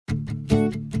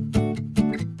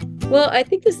Well, I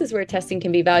think this is where testing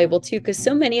can be valuable too, because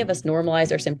so many of us normalize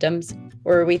our symptoms,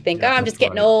 or we think, oh, I'm just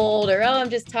getting old, or oh, I'm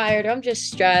just tired, or I'm just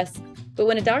stressed. But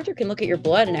when a doctor can look at your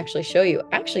blood and actually show you,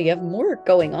 actually, you have more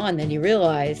going on than you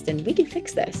realized, and we can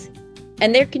fix this.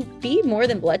 And there can be more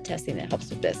than blood testing that helps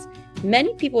with this.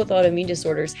 Many people with autoimmune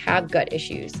disorders have gut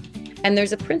issues. And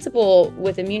there's a principle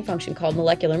with immune function called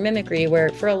molecular mimicry, where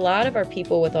for a lot of our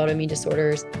people with autoimmune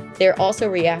disorders, they're also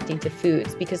reacting to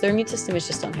foods because their immune system is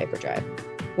just on hyperdrive.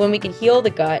 When we can heal the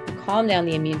gut and calm down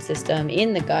the immune system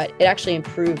in the gut, it actually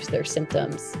improves their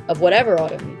symptoms of whatever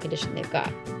autoimmune condition they've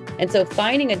got. And so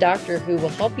finding a doctor who will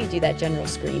help you do that general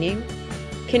screening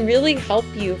can really help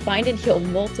you find and heal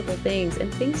multiple things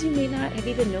and things you may not have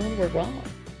even known were wrong.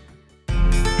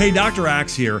 Hey, Dr.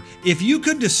 Axe here. If you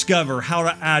could discover how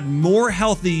to add more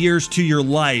healthy years to your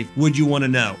life, would you want to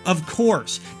know? Of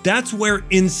course. That's where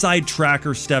Inside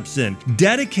Tracker steps in,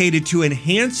 dedicated to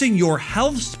enhancing your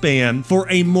health span for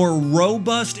a more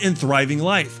robust and thriving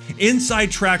life. Inside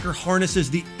Tracker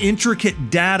harnesses the intricate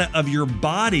data of your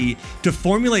body to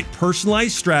formulate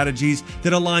personalized strategies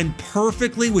that align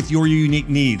perfectly with your unique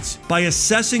needs. By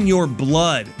assessing your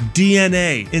blood,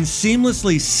 DNA, and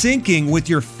seamlessly syncing with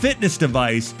your fitness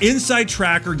device, Inside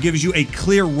Tracker gives you a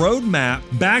clear roadmap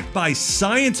backed by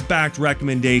science-backed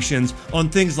recommendations on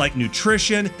things like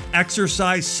nutrition,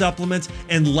 exercise, supplements,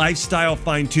 and lifestyle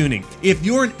fine-tuning. If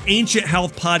you're an Ancient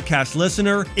Health Podcast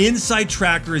listener, Inside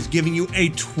Tracker is giving you a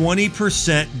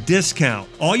 20% discount.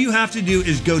 All you have to do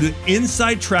is go to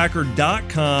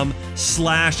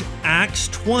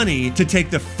insidetracker.com/axe20 to take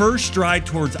the first stride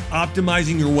towards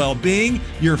optimizing your well-being.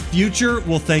 Your future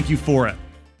will thank you for it.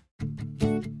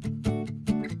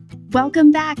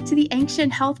 Welcome back to the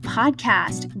Ancient Health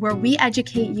Podcast, where we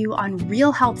educate you on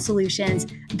real health solutions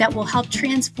that will help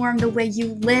transform the way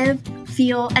you live,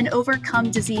 feel, and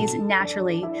overcome disease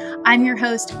naturally. I'm your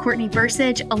host, Courtney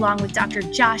Bursage, along with Dr.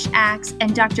 Josh Axe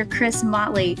and Dr. Chris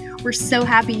Motley. We're so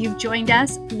happy you've joined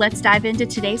us. Let's dive into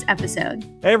today's episode.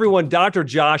 Hey everyone, Dr.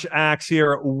 Josh Axe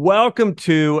here. Welcome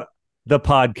to the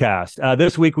podcast.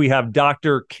 This week we have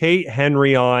Dr. Kate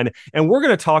Henry on, and we're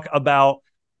going to talk about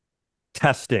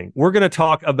testing. We're going to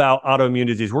talk about autoimmune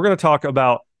disease. We're going to talk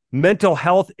about mental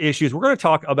health issues. We're going to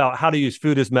talk about how to use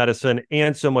food as medicine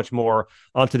and so much more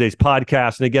on today's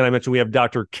podcast. And again, I mentioned we have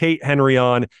Dr. Kate Henry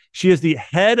on. She is the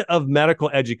head of medical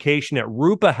education at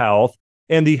Rupa Health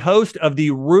and the host of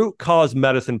the Root Cause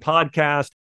Medicine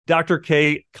podcast. Dr.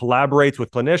 Kate collaborates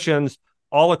with clinicians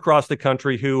all across the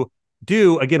country who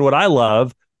do, again, what I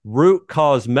love, root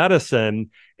cause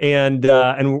medicine. And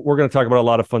we're going to talk about a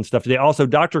lot of fun stuff today. Also,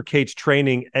 Dr. Kate's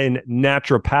training in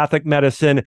naturopathic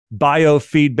medicine,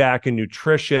 biofeedback, and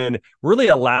nutrition really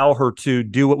allow her to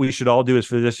do what we should all do as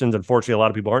physicians. Unfortunately, a lot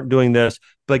of people aren't doing this,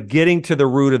 but getting to the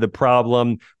root of the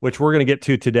problem, which we're going to get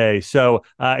to today. So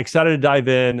excited to dive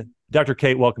in. Dr.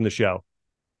 Kate, welcome to the show.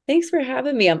 Thanks for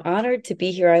having me. I'm honored to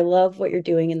be here. I love what you're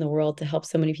doing in the world to help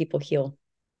so many people heal.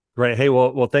 Great. Hey,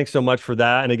 well, thanks so much for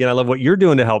that. And again, I love what you're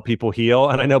doing to help people heal.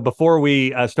 And I know before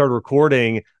we started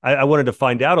recording, I wanted to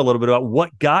find out a little bit about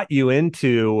what got you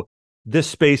into this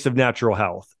space of natural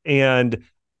health. And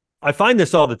I find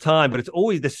this all the time, but it's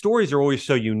always, the stories are always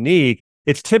so unique.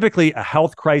 It's typically a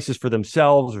health crisis for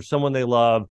themselves or someone they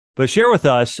love. But share with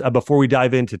us, before we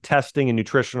dive into testing and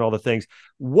nutrition and all the things,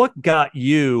 what got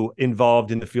you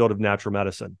involved in the field of natural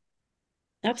medicine?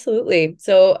 Absolutely.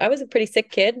 So I was a pretty sick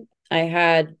kid. I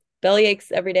had belly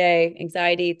aches every day,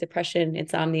 anxiety, depression,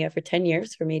 insomnia for 10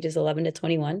 years from ages 11 to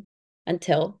 21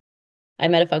 until I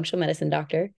met a functional medicine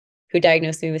doctor who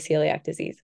diagnosed me with celiac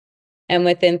disease. And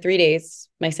within 3 days,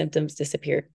 my symptoms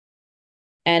disappeared.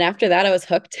 And after that, I was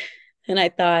hooked. And I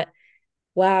thought,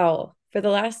 wow, for the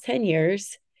last 10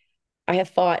 years, I have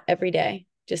fought every day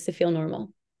just to feel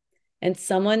normal. And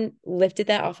someone lifted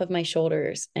that off of my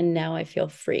shoulders, and now I feel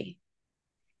free.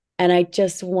 And I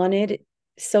just wanted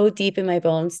so deep in my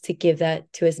bones to give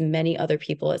that to as many other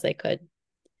people as I could.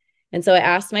 And so I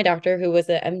asked my doctor, who was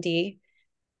an MD,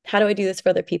 how do I do this for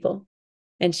other people?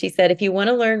 And she said, if you want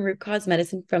to learn root cause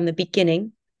medicine from the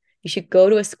beginning, you should go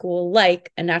to a school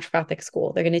like a naturopathic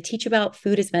school. They're going to teach about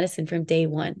food as medicine from day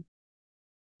one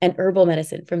and herbal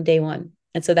medicine from day one.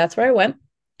 And so that's where I went.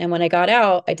 And when I got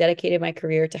out, I dedicated my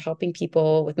career to helping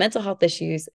people with mental health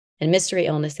issues and mystery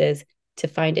illnesses to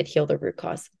find and heal the root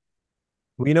cause.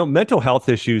 Well, you know, mental health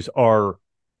issues are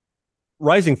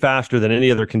rising faster than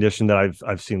any other condition that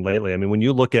I've seen lately. I mean, when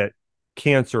you look at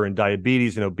cancer and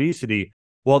diabetes and obesity,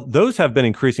 well, those have been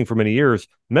increasing for many years.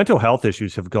 Mental health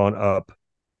issues have gone up.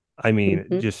 I mean,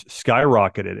 just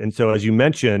skyrocketed. And so, as you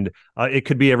mentioned, it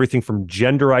could be everything from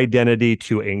gender identity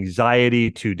to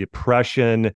anxiety to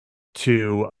depression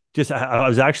to I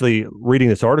was actually reading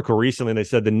this article recently, and they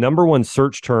said the number one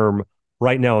search term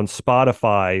right now on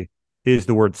Spotify is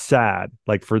the word sad,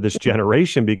 like for this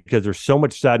generation, because there's so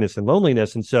much sadness and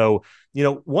loneliness. And so,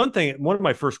 one of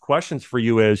my first questions for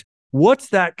you is, what's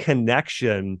that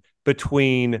connection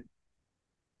between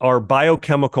our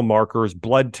biochemical markers,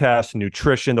 blood tests,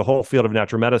 nutrition, the whole field of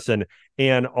natural medicine,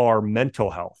 and our mental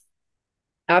health?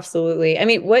 Absolutely. I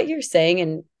mean, what you're saying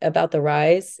and about the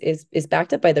rise is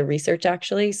backed up by the research,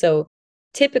 actually. So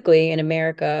typically in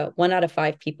America, 1 out of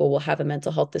 5 people will have a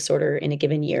mental health disorder in a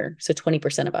given year. So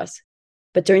 20% of us.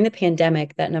 But during the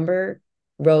pandemic, that number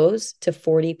rose to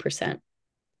 40%.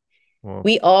 Wow.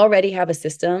 We already have a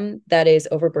system that is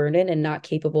overburdened and not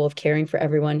capable of caring for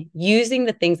everyone using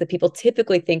the things that people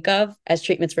typically think of as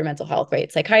treatments for mental health,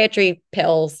 right? Psychiatry,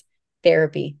 pills,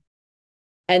 therapy.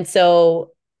 And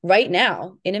so right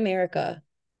now in America,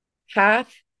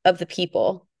 half of the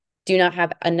people do not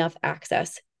have enough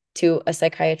access to a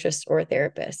psychiatrist or a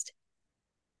therapist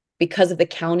because of the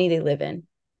county they live in,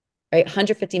 right?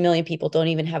 150 million people don't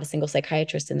even have a single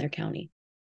psychiatrist in their county.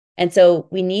 And so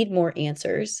we need more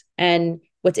answers. And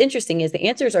what's interesting is the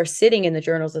answers are sitting in the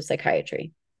journals of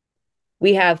psychiatry.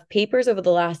 We have papers over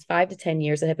the last 5 to 10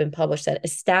 years that have been published that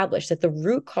establish that the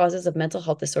root causes of mental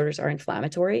health disorders are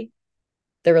inflammatory.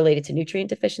 They're related to nutrient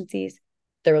deficiencies.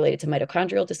 They're related to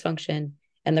mitochondrial dysfunction,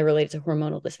 and they're related to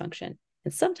hormonal dysfunction,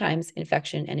 and sometimes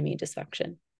infection and immune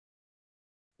dysfunction.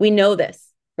 We know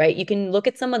this, right? You can look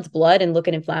at someone's blood and look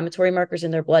at inflammatory markers in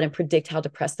their blood and predict how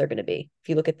depressed they're going to be. If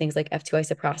you look at things like F2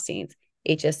 isoprosteins,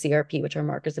 HSCRP, which are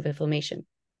markers of inflammation.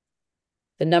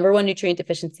 The number one nutrient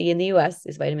deficiency in the US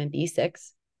is vitamin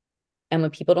B6. And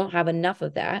when people don't have enough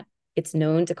of that, it's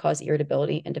known to cause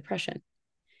irritability and depression.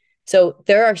 So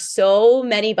there are so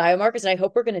many biomarkers, and I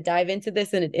hope we're going to dive into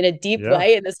this in a deep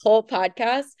way in this whole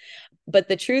podcast. But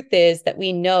the truth is that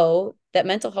we know that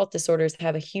mental health disorders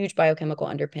have a huge biochemical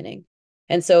underpinning.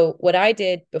 And so what I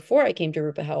did before I came to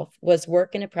Rupa Health was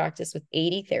work in a practice with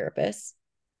 80 therapists.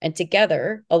 And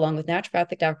together, along with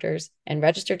naturopathic doctors and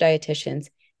registered dietitians,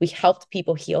 we helped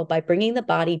people heal by bringing the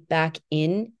body back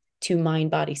in to mind,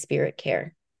 body, spirit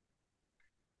care.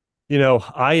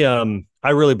 I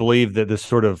really believe that this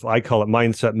sort of, I call it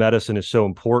mindset medicine, is so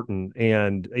important.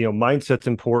 And, mindset's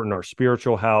important. Our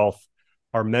spiritual health,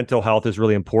 our mental health is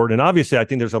really important. And obviously, I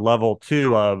think there's a level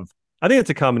too I think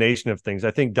it's a combination of things. I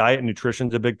think diet and nutrition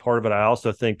is a big part of it. I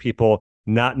also think people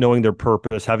not knowing their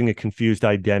purpose, having a confused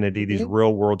identity, these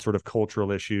real world sort of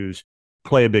cultural issues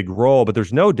play a big role. But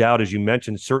there's no doubt, as you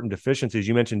mentioned, certain deficiencies.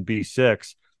 You mentioned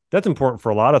B6. That's important for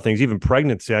a lot of things, even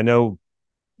pregnancy. I know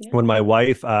when my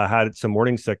wife had some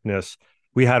morning sickness,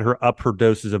 we had her up her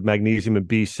doses of magnesium and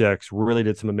B6, really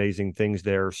did some amazing things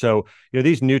there. So,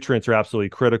 these nutrients are absolutely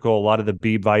critical. A lot of the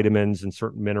B vitamins and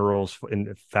certain minerals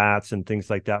and fats and things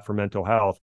like that for mental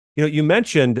health. You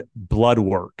mentioned blood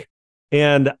work.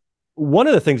 And one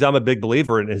of the things I'm a big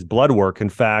believer in is blood work. In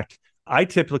fact, I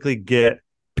typically get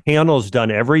panels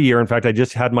done every year. In fact, I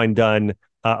just had mine done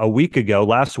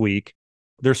last week.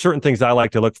 There's certain things I like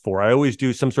to look for. I always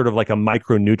do some sort of like a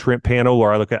micronutrient panel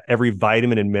where I look at every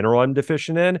vitamin and mineral I'm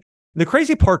deficient in. The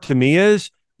crazy part to me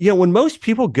is, when most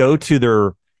people go to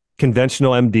their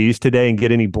conventional MDs today and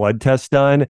get any blood tests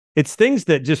done, it's things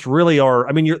that just really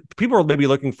are, people are maybe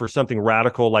looking for something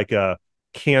radical like a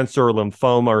cancer or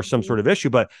lymphoma or some sort of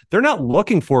issue, but they're not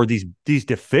looking for these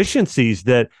deficiencies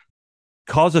that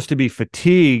cause us to be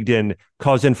fatigued and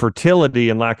cause infertility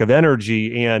and lack of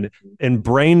energy and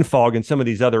brain fog and some of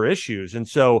these other issues. And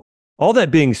so all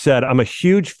that being said, I'm a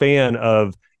huge fan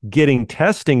of getting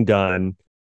testing done.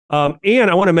 And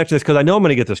I want to mention this because I know I'm going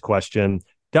to get this question.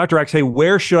 Dr. X, hey,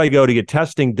 where should I go to get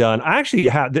testing done? I actually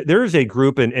have, there's a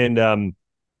group and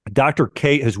Dr.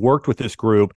 Kate has worked with this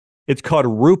group. It's called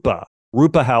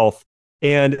Rupa Health.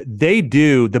 And they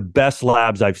do the best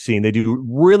labs I've seen. They do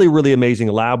really, really amazing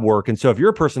lab work. And so if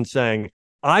you're a person saying,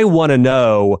 I want to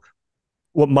know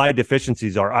what my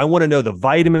deficiencies are, I want to know the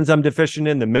vitamins I'm deficient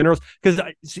in, the minerals, because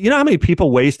you know how many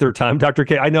people waste their time, Dr.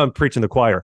 K? I know I'm preaching the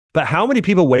choir, but how many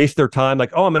people waste their time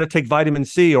like, oh, I'm going to take vitamin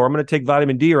C or I'm going to take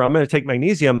vitamin D or I'm going to take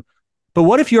magnesium. But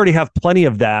what if you already have plenty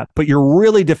of that, but you're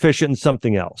really deficient in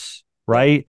something else,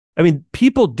 right?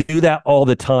 People do that all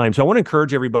the time. So I want to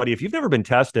encourage everybody, if you've never been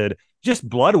tested, just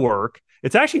blood work.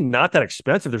 It's actually not that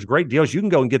expensive. There's great deals. You can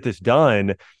go and get this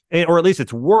done, or at least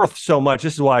it's worth so much.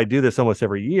 This is why I do this almost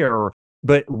every year.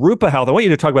 But Rupa Health, I want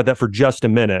you to talk about that for just a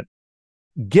minute.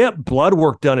 Get blood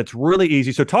work done. It's really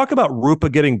easy. So talk about Rupa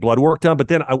getting blood work done. But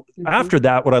then after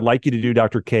that, what I'd like you to do,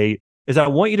 Dr. Kate, is I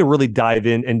want you to really dive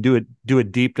in and do a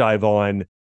deep dive on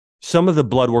some of the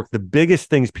blood work, the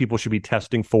biggest things people should be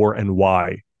testing for and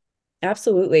why.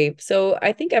 Absolutely. So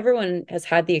I think everyone has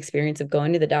had the experience of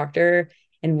going to the doctor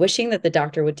and wishing that the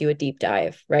doctor would do a deep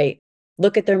dive, right?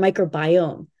 Look at their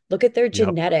microbiome, look at their Yep,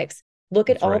 genetics, look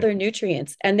at that's all right. their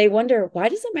nutrients. And they wonder, why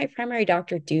doesn't my primary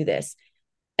doctor do this?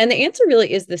 And the answer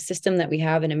really is the system that we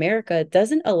have in America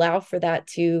doesn't allow for that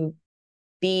to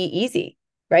be easy,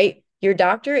 right? Your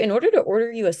doctor, in order to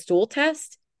order you a stool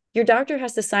test, your doctor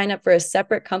has to sign up for a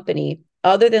separate company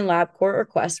other than LabCorp or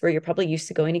Quest, where you're probably used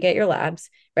to going to get your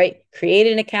labs, right?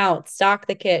 Create an account, stock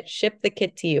the kit, ship the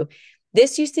kit to you.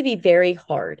 This used to be very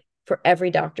hard for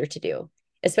every doctor to do,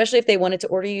 especially if they wanted to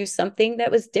order you something that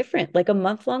was different, like a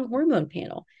month-long hormone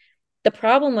panel. The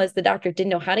problem was the doctor didn't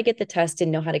know how to get the test,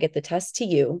 didn't know how to get the test to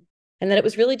you, and that it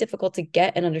was really difficult to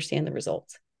get and understand the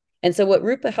results. And so what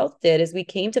Rupa Health did is we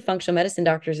came to functional medicine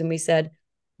doctors and we said,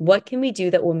 what can we do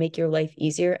that will make your life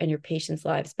easier and your patients'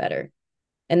 lives better?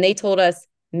 And they told us,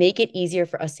 make it easier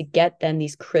for us to get them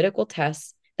these critical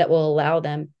tests that will allow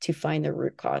them to find their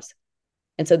root cause.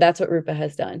 And so that's what Rupa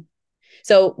has done.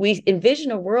 So we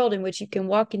envision a world in which you can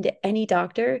walk into any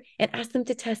doctor and ask them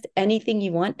to test anything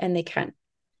you want, and they can.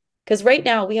 Because right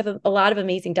now we have a lot of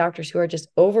amazing doctors who are just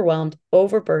overwhelmed,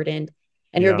 overburdened,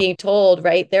 and who are Yeah. being told,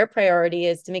 right, their priority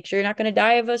is to make sure you're not going to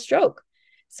die of a stroke.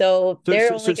 So So, they're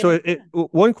so, only so, so going to,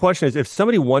 one question is, if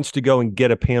somebody wants to go and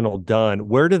get a panel done,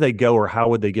 where do they go, or how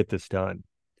would they get this done?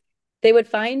 they would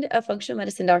find a functional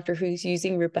medicine doctor who's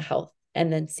using Rupa Health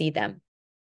and then see them.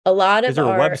 A lot Is of there a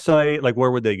our, website? Like,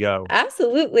 where would they go?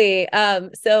 absolutely.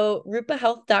 So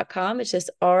rupahealth.com, it's just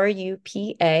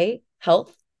RUPA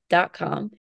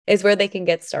health.com is where they can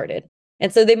get started.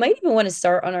 And so they might even want to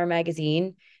start on our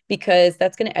magazine because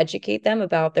that's going to educate them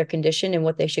about their condition and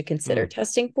what they should consider Mm,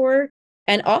 testing for.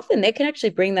 And often they can actually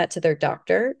bring that to their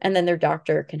doctor and then their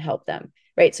doctor can help them,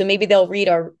 right? So maybe they'll read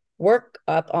our work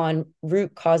up on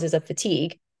root causes of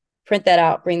fatigue, print that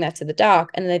out, bring that to the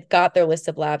doc, and they've got their list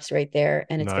of labs right there.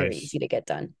 And it's very nice. easy to get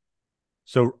done.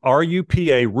 So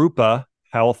RUPA,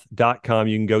 rupahealth.com.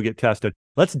 You can go get tested.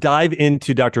 Let's dive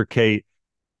into, Dr. Kate,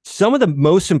 some of the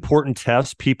most important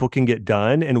tests people can get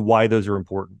done and why those are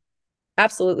important.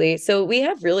 Absolutely. So we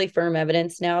have really firm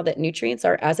evidence now that nutrients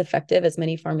are as effective as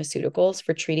many pharmaceuticals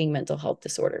for treating mental health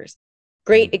disorders. Mm,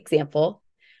 Great example.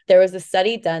 There was a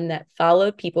study done that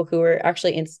followed people who were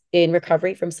actually in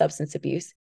recovery from substance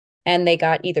abuse, and they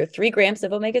got either 3 grams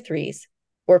of omega 3s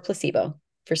or placebo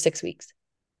for 6 weeks.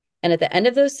 And at the end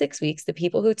of those 6 weeks, the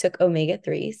people who took omega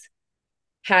 3s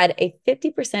had a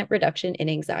 50% reduction in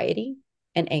anxiety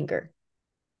and anger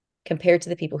compared to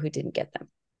the people who didn't get them.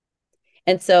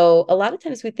 And so a lot of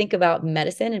times we think about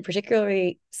medicine and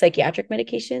particularly psychiatric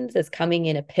medications as coming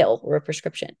in a pill or a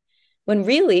prescription, when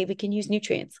really we can use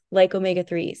nutrients like omega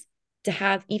 3s to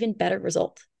have even better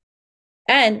results.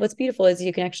 And what's beautiful is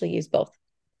you can actually use both.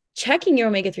 Checking your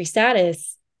omega 3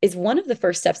 status is one of the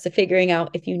first steps to figuring out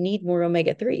if you need more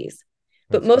omega 3s.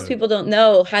 But that's most good. people don't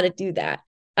know how to do that.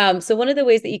 So one of the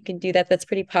ways that you can do that that's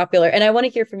pretty popular, and I want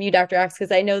to hear from you, Dr. Axe,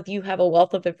 because I know you have a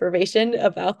wealth of information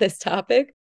about this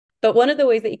topic. But one of the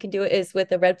ways that you can do it is with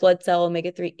the red blood cell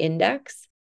omega 3 index.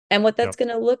 And what that's Yep.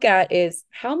 going to look at is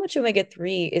how much omega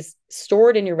 3 is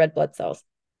stored in your red blood cells.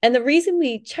 And the reason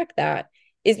we check that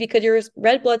is because your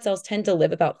red blood cells tend to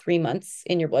live about 3 months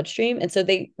in your bloodstream. And so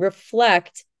they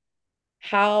reflect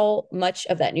how much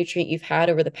of that nutrient you've had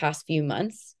over the past few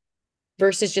months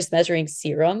versus just measuring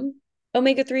serum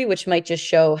omega 3, which might just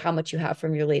show how much you have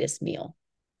from your latest meal.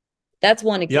 That's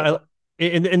one Yeah. example.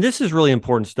 And this is really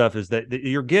important stuff, is that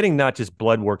you're getting not just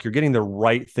blood work, you're getting the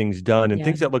right things done, and Yeah.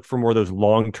 things that look for more of those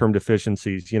long-term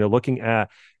deficiencies, looking at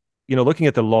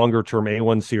the longer term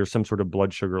A1C or some sort of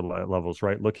blood sugar levels,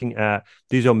 right? Looking at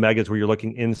these omegas where you're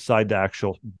looking inside the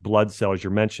actual blood cells you're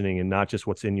mentioning and not just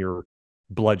what's in your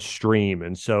bloodstream.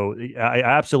 And so I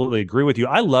absolutely agree with you.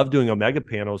 I love doing omega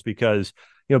panels because,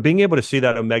 being able to see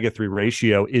that omega-3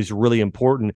 ratio is really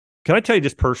important. Can I tell you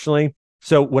just personally?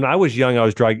 So when I was young, I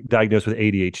was diagnosed with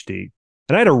ADHD,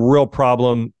 and I had a real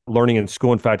problem learning in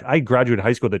school. In fact, I graduated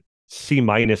high school with a C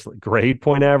minus grade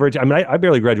point average. I mean, I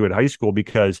barely graduated high school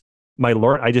because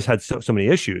I just had so many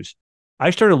issues.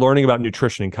 I started learning about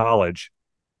nutrition in college.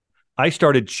 I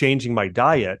started changing my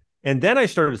diet, and then I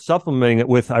started supplementing it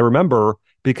with, I remember,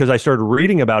 because I started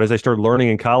reading about it as I started learning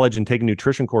in college and taking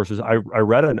nutrition courses. I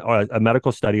read a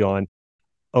medical study on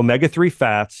omega-3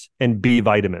 fats and B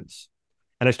vitamins.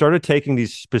 And I started taking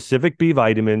these specific B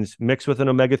vitamins mixed with an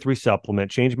omega-3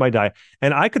 supplement, changed my diet,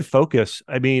 and I could focus.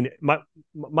 I mean,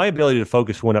 my ability to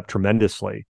focus went up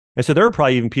tremendously. And so there are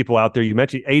probably even people out there. You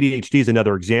mentioned ADHD is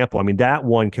another example. I mean, that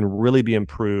one can really be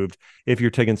improved if you're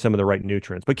taking some of the right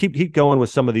nutrients. But keep going with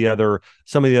some of the other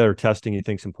testing you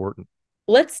think is important.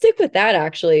 Let's stick with that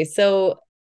actually. So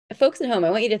folks at home, I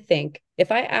want you to think,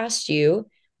 if I asked you,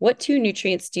 what two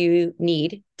nutrients do you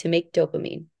need to make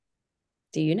dopamine?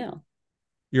 Do you know?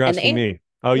 You're And the asking answer, me.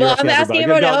 Oh, you're well, asking I'm asking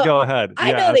everybody. everyone at home. Go ahead. I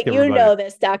Yeah, know ask that you everybody. know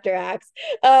this, Dr. Axe.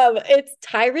 It's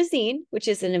tyrosine, which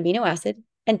is an amino acid,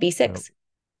 and B6. Oh.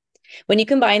 When you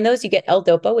combine those, you get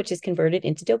L-DOPA, which is converted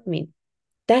into dopamine.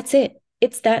 That's it.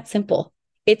 It's that simple.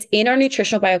 It's in our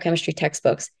nutritional biochemistry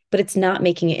textbooks, but it's not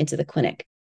making it into the clinic.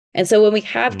 And so when we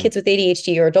have kids with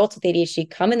ADHD or adults with ADHD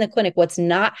come in the clinic, what's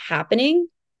not happening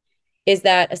is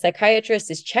that a psychiatrist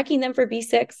is checking them for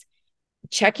B6,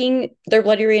 checking their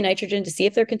blood urea nitrogen to see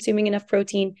if they're consuming enough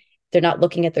protein. They're not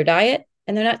looking at their diet,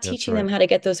 and they're not teaching them how to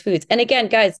get those foods. And again,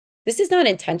 guys, this is not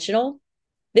intentional.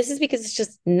 This is because it's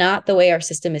just not the way our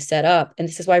system is set up. And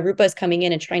this is why Rupa is coming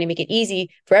in and trying to make it easy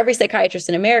for every psychiatrist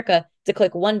in America to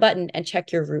click one button and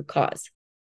check your root cause.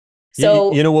 So,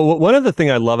 one of the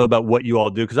things I love about what you all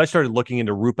do, because I started looking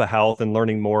into Rupa Health and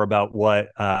learning more about what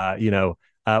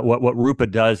Rupa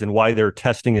does and why their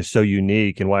testing is so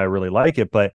unique and why I really like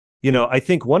it. But I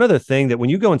think one other thing that when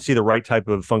you go and see the right type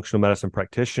of functional medicine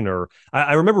practitioner,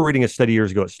 I remember reading a study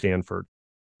years ago at Stanford,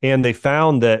 and they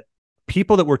found that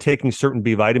people that were taking certain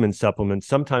B vitamin supplements,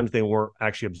 sometimes they weren't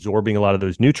actually absorbing a lot of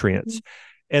those nutrients.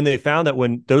 Mm-hmm. And they found that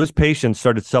when those patients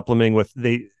started supplementing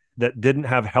that didn't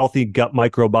have healthy gut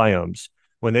microbiomes,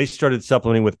 when they started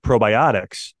supplementing with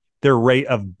probiotics, their rate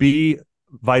of B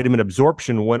vitamin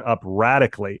absorption went up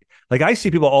radically. Like I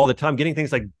see people all the time getting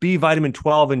things like B vitamin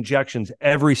 12 injections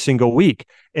every single week,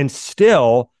 and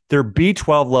still their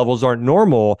B12 levels aren't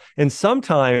normal. And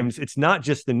sometimes it's not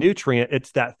just the nutrient,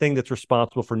 it's that thing that's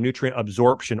responsible for nutrient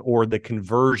absorption or the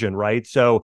conversion, right?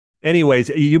 So anyways,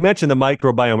 you mentioned the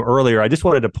microbiome earlier. I just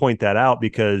wanted to point that out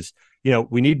because,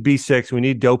 we need B6, we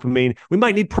need dopamine, we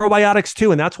might need probiotics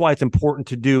too. And that's why it's important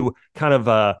to do kind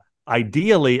of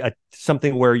ideally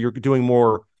something where you're doing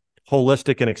more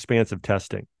holistic and expansive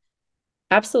testing.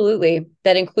 Absolutely.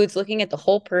 That includes looking at the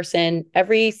whole person,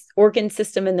 every organ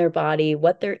system in their body,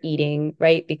 what they're eating,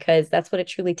 right? Because that's what it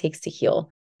truly takes to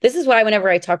heal. This is why whenever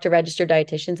I talk to registered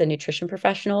dietitians and nutrition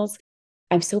professionals,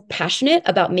 I'm so passionate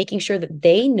about making sure that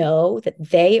they know that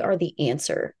they are the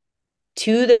answer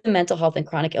to the mental health and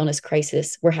chronic illness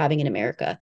crisis we're having in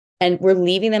America. And we're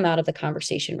leaving them out of the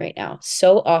conversation right now.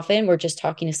 So often we're just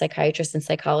talking to psychiatrists and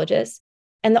psychologists,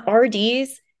 and the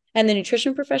RDs and the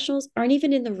nutrition professionals aren't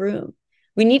even in the room.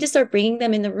 We need to start bringing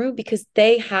them in the room because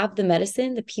they have the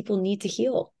medicine that people need to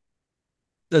heal.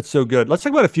 That's so good. Let's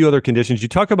talk about a few other conditions. We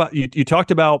talked about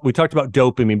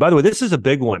dopamine. By the way, this is a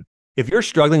big one. If you're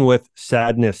struggling with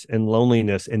sadness and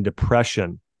loneliness and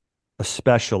depression,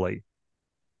 especially,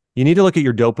 you need to look at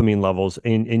your dopamine levels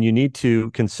and you need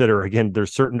to consider, again,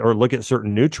 look at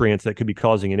certain nutrients that could be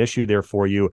causing an issue there for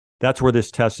you. That's where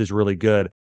this test is really good.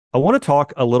 I want to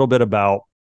talk a little bit about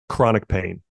chronic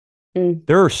pain.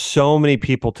 There are so many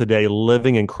people today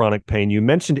living in chronic pain. You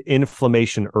mentioned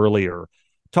inflammation earlier.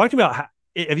 Talk about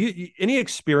have you any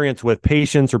experience with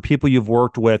patients or people you've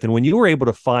worked with, and when you were able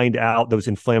to find out those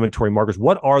inflammatory markers,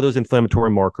 what are those inflammatory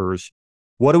markers?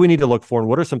 What do we need to look for, and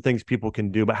what are some things people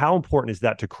can do? But how important is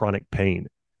that to chronic pain?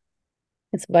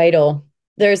 It's vital.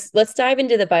 Let's dive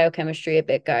into the biochemistry a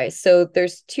bit, guys. So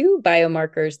there's two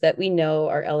biomarkers that we know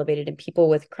are elevated in people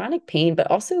with chronic pain, but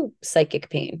also psychic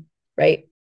pain, right?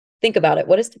 Think about it.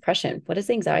 What is depression? What is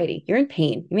anxiety? You're in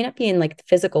pain. You may not be in like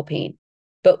physical pain.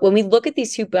 But when we look at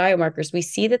these two biomarkers, we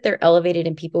see that they're elevated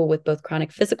in people with both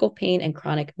chronic physical pain and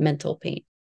chronic mental pain.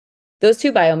 Those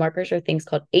two biomarkers are things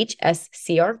called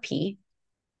HSCRP,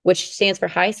 which stands for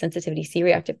high sensitivity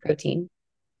C-reactive protein,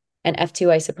 and F2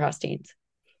 isoprostanes.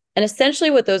 And essentially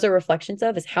what those are reflections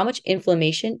of is how much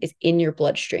inflammation is in your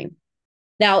bloodstream.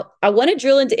 Now, I want to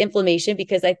drill into inflammation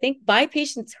because I think my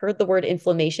patients heard the word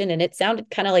inflammation and it sounded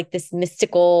kind of like this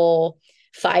mystical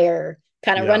fire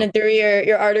kind of running through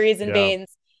your arteries and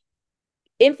veins.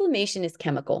 Inflammation is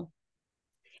chemical.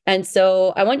 And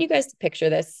so I want you guys to picture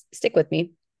this. Stick with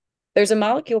me. There's a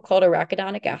molecule called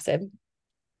arachidonic acid.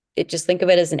 Just think of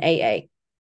it as an AA.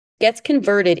 Gets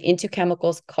converted into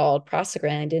chemicals called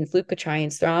prostaglandins,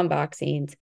 leukotrienes,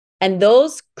 thromboxanes, and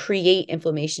those create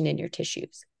inflammation in your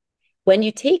tissues. When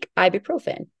you take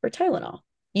ibuprofen or Tylenol,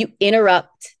 you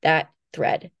interrupt that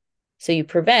thread. So you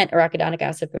prevent arachidonic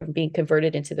acid from being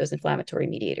converted into those inflammatory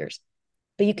mediators.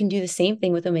 But you can do the same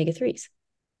thing with omega-3s.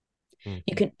 Mm-hmm.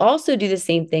 You can also do the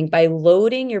same thing by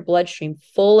loading your bloodstream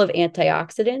full of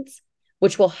antioxidants,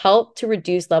 which will help to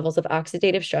reduce levels of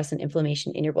oxidative stress and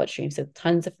inflammation in your bloodstream. So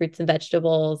tons of fruits and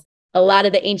vegetables. A lot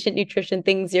of the ancient nutrition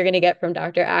things you're going to get from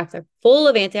Dr. Axe are full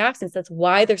of antioxidants. That's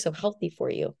why they're so healthy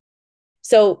for you.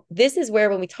 So this is where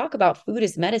when we talk about food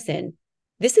as medicine,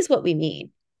 this is what we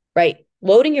mean. right?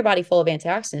 Loading your body full of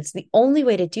antioxidants, the only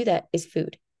way to do that is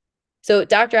food. So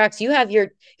Dr. Axe, you have your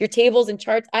tables and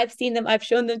charts. I've seen them. I've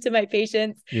shown them to my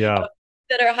patients Yeah.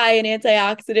 that are high in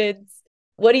antioxidants.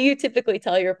 What do you typically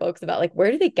tell your folks about? Like,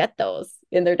 where do they get those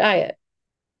in their diet?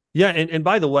 Yeah, and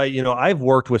by the way, I've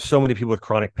worked with so many people with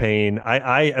chronic pain.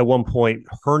 I at one point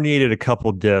herniated a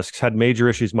couple discs, had major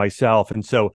issues myself, and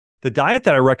so the diet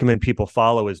that I recommend people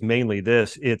follow is mainly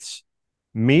this: it's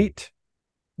meat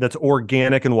that's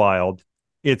organic and wild,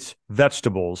 it's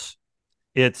vegetables,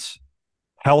 it's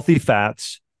healthy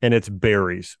fats, and it's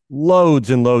berries, loads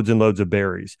and loads and loads of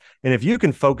berries. And if you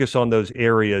can focus on those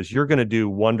areas, you're going to do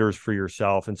wonders for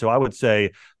yourself. And so I would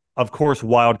say, of course,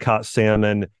 wild caught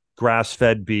salmon,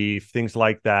 grass-fed beef, things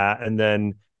like that. And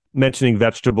then mentioning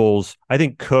vegetables, I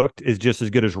think cooked is just as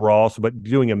good as raw. So, but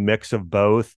doing a mix of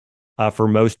both for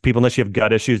most people, unless you have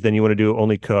gut issues, then you want to do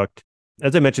only cooked.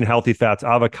 As I mentioned, healthy fats,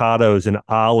 avocados and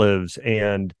olives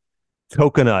and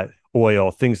coconut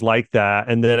oil, things like that.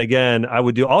 And then again, I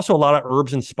would do also a lot of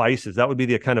herbs and spices. That would be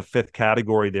the kind of fifth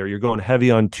category there. You're going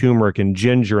heavy on turmeric and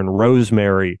ginger and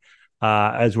rosemary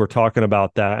as we're talking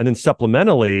about that. And then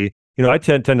supplementally, I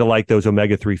tend to like those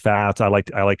omega-3 fats. I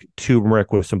like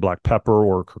turmeric with some black pepper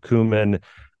or curcumin,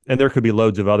 and there could be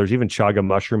loads of others. Even chaga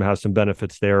mushroom has some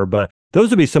benefits there. But those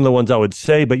would be some of the ones I would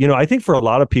say. But I think for a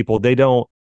lot of people, they don't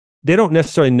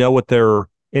necessarily know what their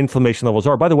inflammation levels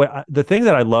are. By the way, the thing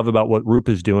that I love about what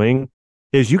Rupa is doing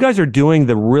is you guys are doing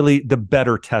the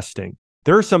better testing.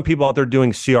 There are some people out there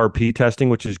doing CRP testing,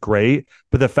 which is great,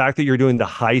 but the fact that you're doing the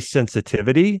high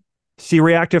sensitivity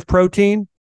C-reactive protein,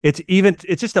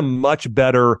 it's just a much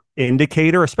better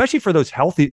indicator, especially for those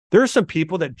healthy. There are some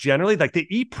people that generally they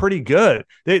eat pretty good.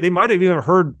 They might have even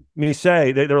heard me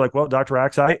say, they're like, well, Dr.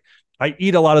 Axe, I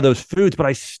eat a lot of those foods, but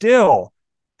I still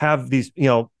have these,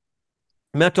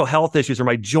 mental health issues, or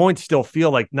my joints still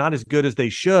feel like not as good as they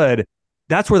should.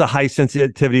 That's where the high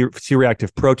sensitivity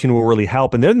C-reactive protein will really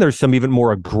help. And then there's some even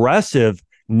more aggressive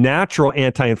natural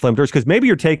anti-inflammatories, because maybe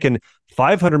you're taking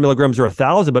 500 milligrams or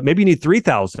 1,000, but maybe you need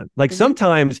 3,000. Like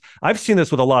sometimes I've seen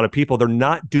this with a lot of people, they're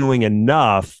not doing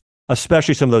enough,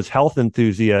 especially some of those health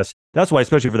enthusiasts. That's why,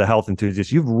 especially for the health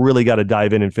enthusiasts, you've really got to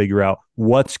dive in and figure out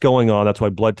what's going on. That's why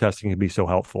blood testing can be so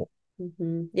helpful.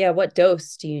 Yeah. What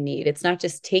dose do you need? It's not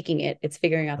just taking it, it's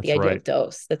figuring out the ideal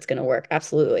dose that's going to work.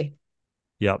 Absolutely.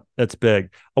 Yeah, that's big.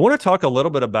 I want to talk a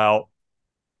little bit about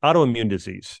autoimmune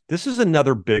disease. This is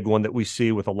another big one that we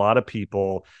see with a lot of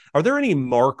people. Are there any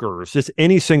markers, just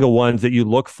any single ones that you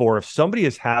look for if somebody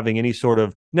is having any sort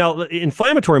of, now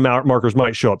inflammatory markers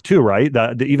might show up too, right?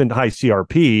 The even high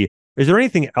CRP. Is there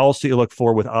anything else that you look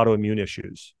for with autoimmune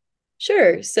issues?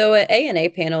 Sure. So an ANA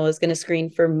panel is going to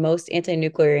screen for most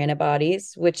anti-nuclear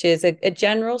antibodies, which is a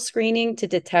general screening to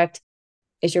detect,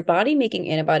 is your body making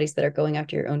antibodies that are going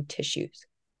after your own tissues?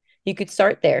 You could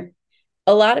start there.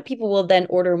 A lot of people will then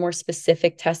order more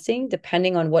specific testing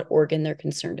depending on what organ they're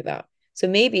concerned about. So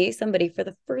maybe somebody for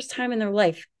the first time in their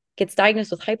life gets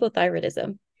diagnosed with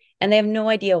hypothyroidism and they have no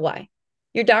idea why.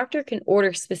 Your doctor can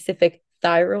order specific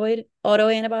thyroid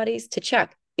autoantibodies to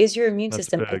check, is your immune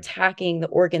system attacking the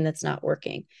organ that's not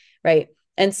working, right?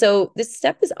 And so this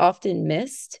step is often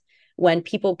missed when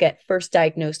people get first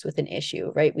diagnosed with an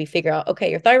issue, right? We figure out, okay,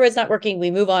 your thyroid's not working.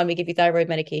 We move on, we give you thyroid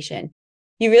medication.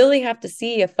 You really have to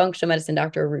see a functional medicine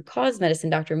doctor or root cause medicine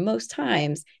doctor most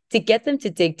times to get them to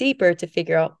dig deeper to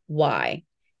figure out why.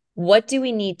 What do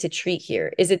we need to treat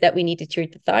here? Is it that we need to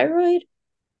treat the thyroid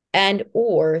and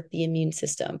or the immune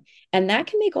system? And that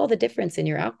can make all the difference in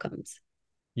your outcomes.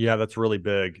 Yeah, that's really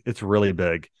big. It's really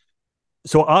big.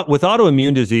 So with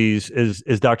autoimmune disease,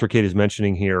 as Dr. Kate is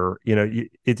mentioning here,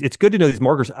 it's good to know these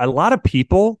markers. A lot of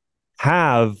people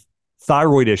have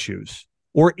thyroid issues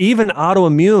or even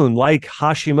autoimmune like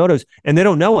Hashimoto's, and they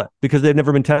don't know it because they've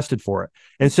never been tested for it.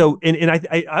 And so, and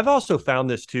I've also found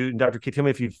this too, and Dr. Kate, tell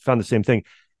me if you found the same thing.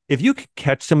 If you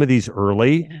catch some of these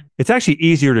early, it's actually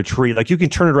easier to treat. Like you can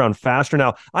turn it around faster.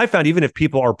 Now, I found even if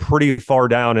people are pretty far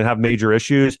down and have major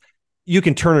issues, you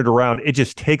can turn it around. It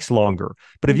just takes longer.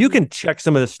 But if you can check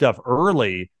some of this stuff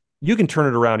early, you can turn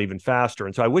it around even faster.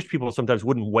 And so I wish people sometimes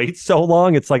wouldn't wait so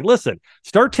long. It's like, listen,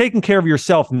 start taking care of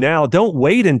yourself now. Don't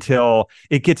wait until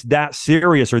it gets that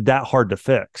serious or that hard to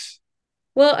fix.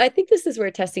 Well, I think this is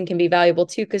where testing can be valuable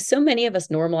too, because so many of us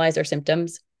normalize our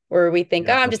symptoms, or we think,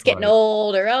 I'm just getting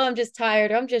old, or I'm just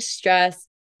tired, or I'm just stressed.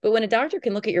 But when a doctor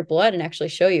can look at your blood and actually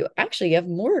show you, actually, you have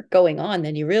more going on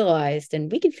than you realized,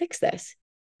 and we can fix this.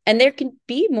 And there can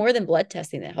be more than blood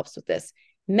testing that helps with this.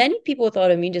 Many people with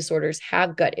autoimmune disorders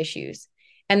have gut issues.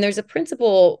 And there's a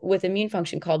principle with immune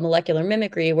function called molecular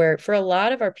mimicry, where for a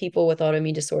lot of our people with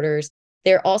autoimmune disorders,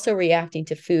 they're also reacting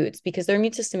to foods because their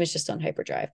immune system is just on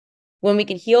hyperdrive. When we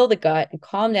can heal the gut and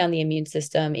calm down the immune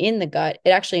system in the gut, it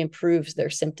actually improves their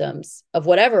symptoms of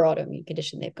whatever autoimmune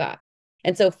condition they've got.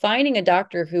 And so finding a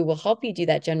doctor who will help you do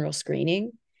that general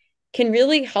screening can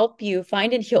really help you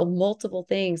find and heal multiple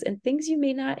things and things you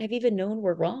may not have even known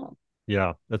were wrong.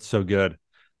 Yeah, that's so good.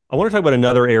 I want to talk about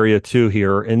another area too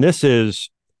here. And this is,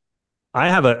 I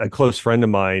have a close friend of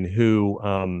mine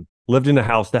who lived in a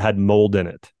house that had mold in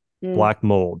it, black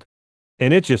mold.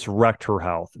 And it just wrecked her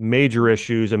health, major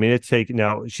issues. I mean,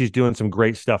 now she's doing some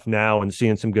great stuff now and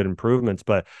seeing some good improvements,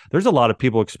 but there's a lot of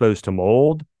people exposed to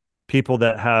mold, people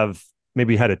that have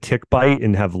maybe had a tick bite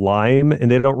and have Lyme, and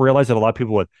they don't realize that a lot of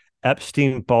people with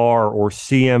Epstein-Barr or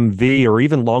CMV or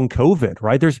even long COVID,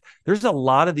 right? There's a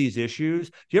lot of these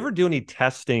issues. Do you ever do any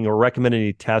testing or recommend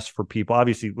any tests for people?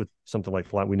 Obviously, with something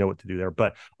like Lyme, we know what to do there.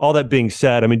 But all that being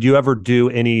said, I mean, do you ever do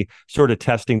any sort of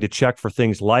testing to check for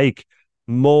things like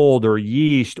mold or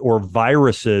yeast or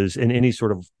viruses in any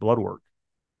sort of blood work?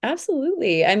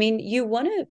 Absolutely. I mean, you want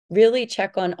to really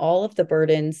check on all of the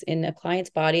burdens in a client's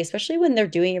body, especially when they're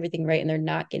doing everything right and they're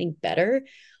not getting better.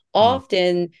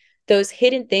 Often, those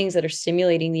hidden things that are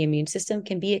stimulating the immune system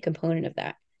can be a component of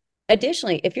that.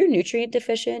 Additionally, if you're nutrient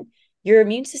deficient, your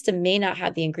immune system may not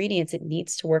have the ingredients it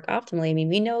needs to work optimally. I mean,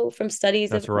 we know from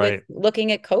studies with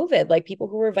looking at COVID, like people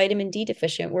who were vitamin D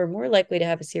deficient were more likely to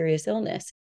have a serious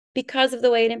illness because of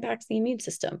the way it impacts the immune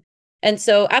system. And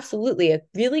so absolutely, a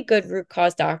really good root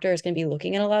cause doctor is going to be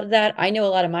looking at a lot of that. I know a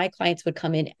lot of my clients would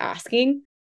come in asking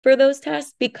for those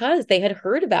tests because they had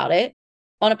heard about it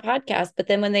on a podcast. But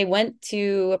then when they went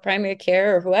to a primary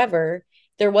care or whoever,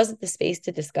 there wasn't the space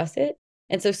to discuss it.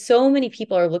 And so many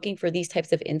people are looking for these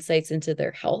types of insights into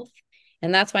their health.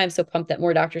 And that's why I'm so pumped that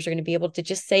more doctors are going to be able to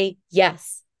just say,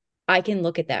 yes, I can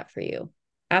look at that for you.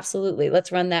 Absolutely.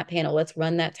 Let's run that panel. Let's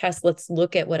run that test. Let's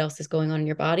look at what else is going on in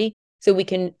your body so we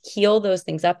can heal those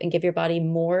things up and give your body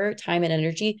more time and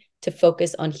energy to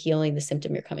focus on healing the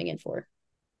symptom you're coming in for.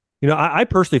 You know, I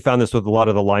personally found this with a lot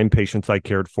of the Lyme patients I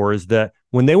cared for is that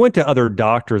when they went to other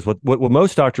doctors, what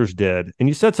most doctors did, and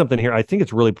you said something here, I think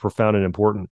it's really profound and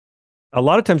important. A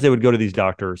lot of times they would go to these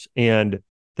doctors and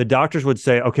the doctors would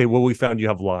say, okay, well, we found you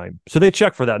have Lyme. So they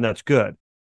check for that and that's good.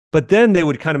 But then they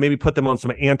would kind of maybe put them on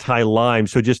some anti-Lyme,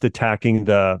 so just attacking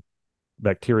the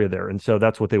bacteria there. And so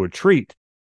that's what they would treat.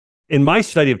 In my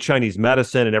study of Chinese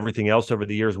medicine and everything else over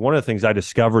the years, one of the things I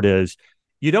discovered is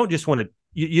you don't just want to,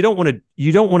 you don't want to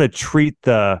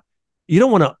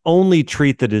only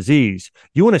treat the disease.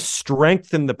 You want to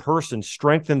strengthen the person,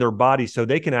 strengthen their body so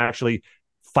they can actually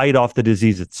fight off the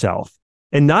disease itself.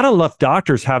 And not enough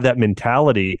doctors have that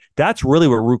mentality. That's really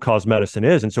what root cause medicine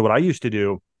is. And so what I used to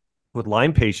do with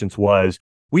Lyme patients was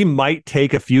we might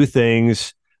take a few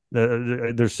things.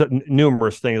 There's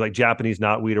numerous things like Japanese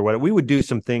knotweed or whatever. We would do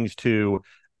some things to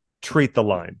treat the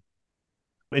Lyme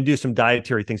and do some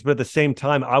dietary things. But at the same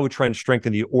time, I would try and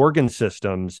strengthen the organ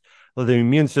systems, the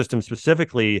immune system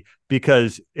specifically,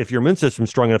 because if your immune system is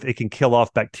strong enough, it can kill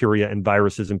off bacteria and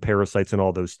viruses and parasites and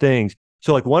all those things.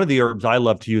 So like one of the herbs I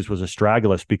love to use was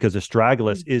astragalus because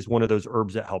astragalus is one of those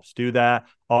herbs that helps do that.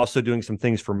 Also doing some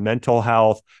things for mental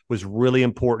health was really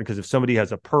important because if somebody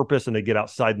has a purpose and they get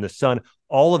outside in the sun,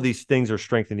 all of these things are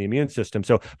strengthening the immune system.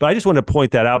 So, but I just want to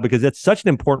point that out because it's such an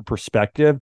important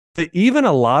perspective that even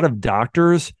a lot of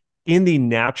doctors in the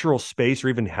natural space or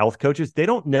even health coaches, they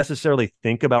don't necessarily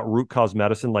think about root cause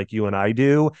medicine like you and I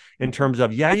do in terms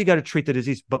of, yeah, you got to treat the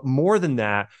disease. But more than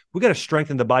that, we got to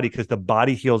strengthen the body because the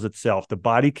body heals itself. The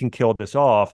body can kill this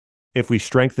off if we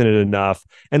strengthen it enough.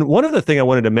 And one other thing I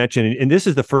wanted to mention, and this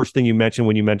is the first thing you mentioned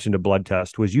when you mentioned a blood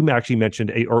test, was you actually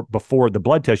mentioned or before the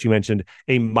blood test, you mentioned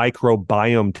a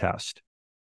microbiome test.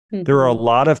 Mm-hmm. There are a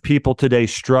lot of people today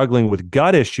struggling with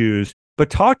gut issues,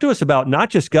 but talk to us about not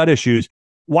just gut issues.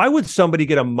 Why would somebody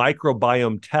get a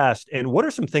microbiome test? And what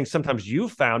are some things sometimes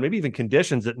you've found, maybe even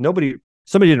conditions that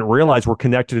somebody didn't realize were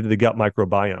connected to the gut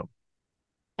microbiome?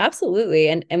 Absolutely.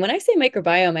 And when I say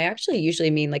microbiome, I actually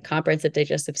usually mean like comprehensive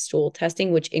digestive stool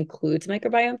testing, which includes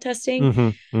microbiome testing.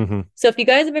 Mm-hmm, mm-hmm. So if you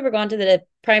guys have ever gone to the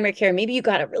primary care, maybe you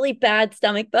got a really bad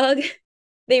stomach bug,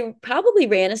 they probably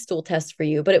ran a stool test for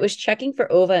you, but it was checking for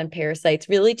ova and parasites,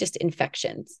 really just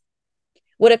infections.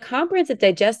 What a comprehensive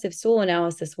digestive stool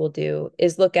analysis will do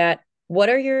is look at what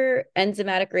are your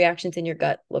enzymatic reactions in your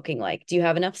gut looking like? Do you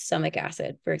have enough stomach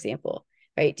acid, for example,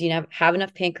 right? Do you have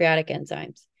enough pancreatic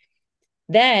enzymes?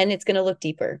 Then it's going to look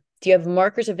deeper. Do you have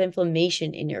markers of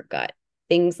inflammation in your gut?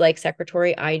 Things like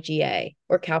secretory IgA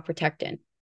or calprotectin.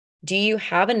 Do you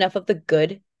have enough of the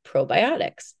good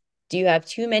probiotics? Do you have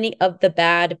too many of the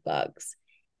bad bugs?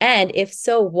 And if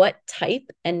so, what type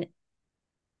and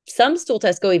Some stool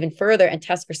tests go even further and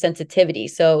test for sensitivity.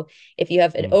 So if you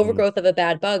have an overgrowth of a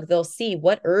bad bug, they'll see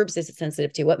what herbs is it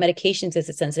sensitive to, what medications is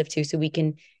it sensitive to, so we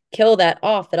can kill that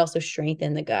off, that also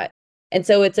strengthen the gut. And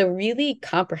so it's a really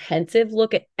comprehensive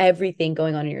look at everything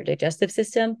going on in your digestive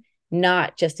system,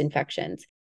 not just infections.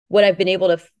 What I've been able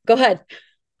to go ahead.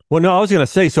 Well, no, I was going to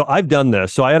say, so I've done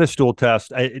this. So I had a stool test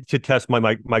to test my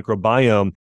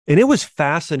microbiome, and it was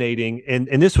fascinating.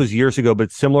 And this was years ago,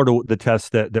 but similar to the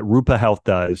test that Rupa Health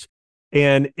does.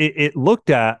 And it looked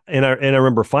at, and I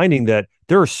remember finding that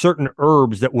there are certain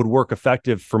herbs that would work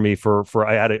effective for me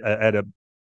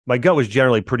my gut was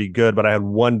generally pretty good, but I had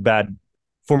one bad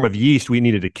form of yeast we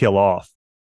needed to kill off.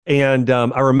 And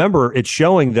I remember it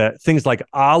showing that things like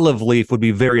olive leaf would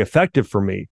be very effective for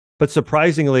me. But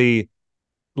surprisingly,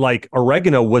 like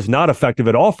oregano was not effective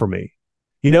at all for me.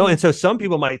 And so some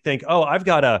people might think, oh, I've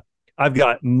got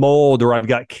mold or I've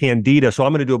got candida, so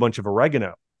I'm going to do a bunch of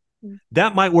oregano.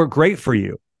 That might work great for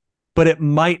you, but it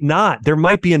might not. There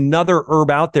might be another herb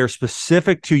out there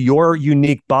specific to your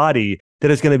unique body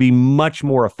that is going to be much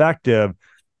more effective.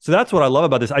 So that's what I love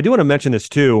about this. I do want to mention this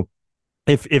too.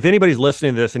 If anybody's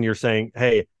listening to this and you're saying,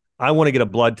 hey, I want to get a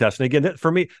blood test. And again,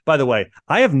 for me, by the way,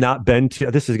 I have not been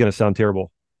to, this is going to sound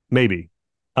terrible, maybe.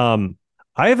 I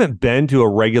haven't been to a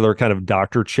regular kind of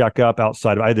doctor checkup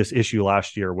outside of, I had this issue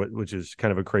last year, which is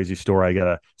kind of a crazy story. I got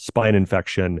a spine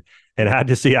infection and had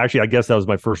to see, actually, I guess that was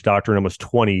my first doctor in almost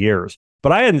 20 years.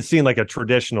 But I hadn't seen like a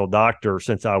traditional doctor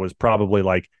since I was probably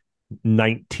like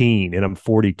 19, and I'm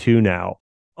 42 now.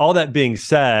 All that being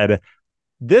said,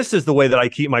 this is the way that I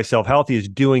keep myself healthy, is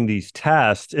doing these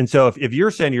tests. And so if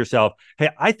you're saying to yourself, hey,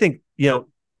 I think,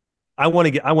 I want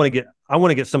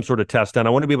to get some sort of test done.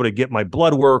 I want to be able to get my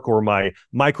blood work or my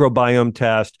microbiome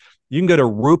test. You can go to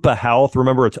Rupa Health.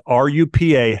 Remember, it's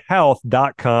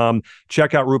rupahealth.com.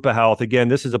 Check out Rupa Health. Again,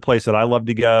 this is a place that I love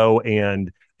to go.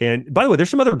 And by the way, there's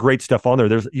some other great stuff on there.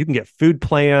 You can get food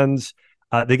plans.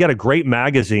 They got a great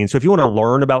magazine. So if you want to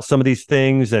learn about some of these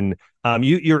things, and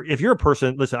if you're a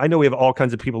person, listen, I know we have all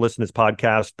kinds of people listening to this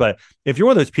podcast, but if you're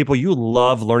one of those people, you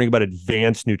love learning about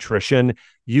advanced nutrition,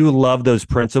 you love those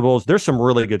principles, there's some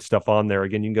really good stuff on there.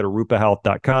 Again, you can go to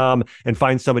rupahealth.com and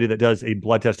find somebody that does a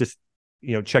blood test. Just,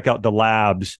 check out the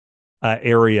labs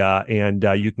area, and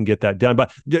you can get that done.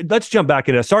 But let's jump back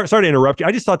into, sorry to interrupt you.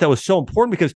 I just thought that was so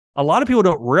important because a lot of people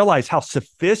don't realize how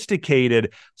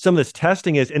sophisticated some of this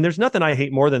testing is. And there's nothing I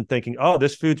hate more than thinking, oh,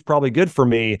 this food's probably good for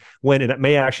me, when it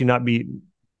may actually not be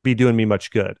doing me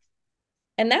much good.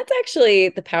 And that's actually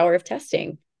the power of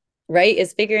testing, right?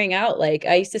 Is figuring out, like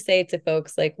I used to say to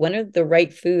folks, like, when are the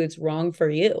right foods wrong for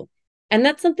you? And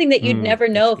that's something that you'd never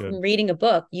know from reading a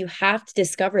book. You have to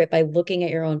discover it by looking at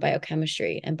your own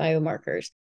biochemistry and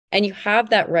biomarkers. And you have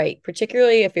that right,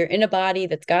 particularly if you're in a body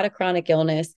that's got a chronic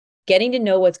illness. Getting to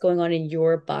know what's going on in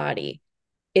your body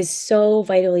is so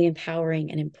vitally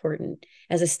empowering and important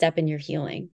as a step in your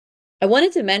healing. I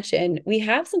wanted to mention, we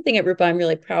have something at Rupa I'm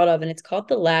really proud of, and it's called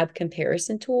the lab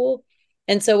comparison tool.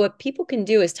 And so what people can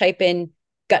do is type in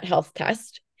gut health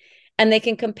test, and they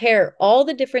can compare all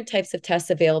the different types of tests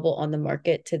available on the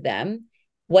market to them,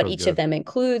 what each of them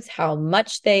includes, how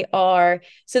much they are,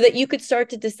 so that you could start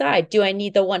to decide, do I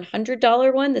need the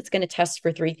 $100 one that's going to test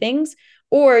for 3 things?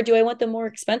 Or do I want the more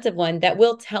expensive one that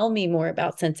will tell me more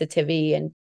about sensitivity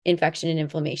and infection and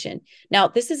inflammation? Now,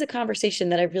 this is a conversation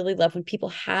that I really love when people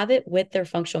have it with their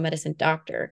functional medicine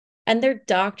doctor, and their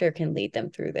doctor can lead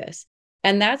them through this.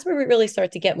 And that's where we really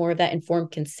start to get more of that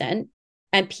informed consent,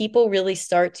 and people really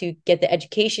start to get the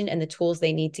education and the tools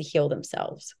they need to heal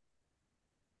themselves.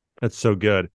 That's so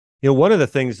good. One of the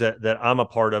things that I'm a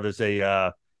part of is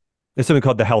it's something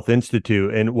called the Health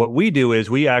Institute. And what we do is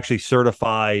we actually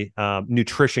certify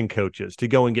nutrition coaches to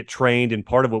go and get trained. And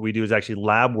part of what we do is actually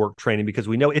lab work training, because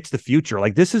we know it's the future.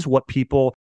 Like, this is what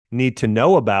people need to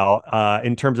know about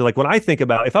in terms of, like, when I think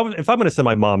about, if I'm going to send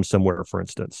my mom somewhere, for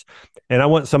instance, and I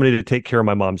want somebody to take care of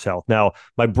my mom's health. Now,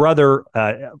 my brother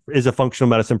is a functional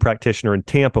medicine practitioner in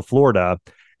Tampa, Florida.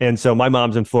 And so my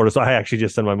mom's in Florida, so I actually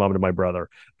just send my mom to my brother.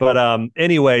 But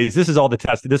anyways, this is all the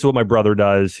testing. This is what my brother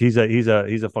does. He's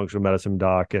a functional medicine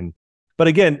doc. But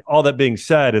again, all that being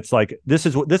said, it's like, this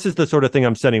is the sort of thing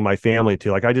I'm sending my family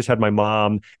to. Like, I just had my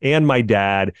mom and my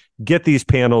dad get these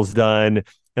panels done.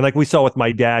 And like we saw with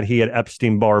my dad, he had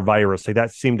Epstein-Barr virus. Like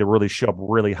that seemed to really show up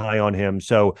really high on him.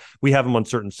 So we have him on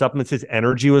certain supplements. His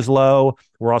energy was low.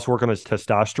 We're also working on his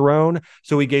testosterone.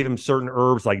 So we gave him certain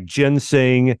herbs like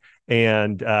ginseng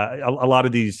and a lot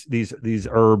of these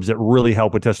herbs that really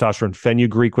help with testosterone.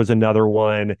 Fenugreek was another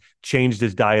one. Changed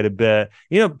his diet a bit.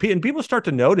 And people start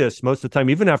to notice most of the time,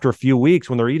 even after a few weeks,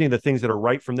 when they're eating the things that are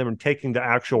right from them and taking the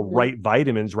actual right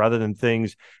vitamins rather than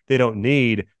things they don't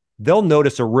need, they'll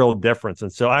notice a real difference.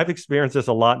 And so I've experienced this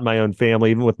a lot in my own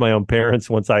family, even with my own parents.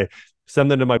 Once I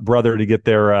send them to my brother to get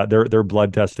their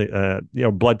blood testing,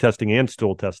 blood testing and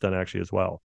stool test done actually as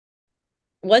well.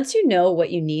 Once you know what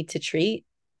you need to treat,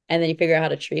 and then you figure out how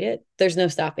to treat it, there's no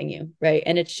stopping you, right?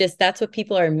 And it's just, that's what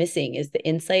people are missing, is the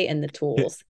insight and the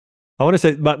tools. I want to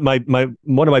say my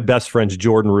one of my best friends,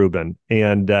 Jordan Rubin,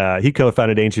 and he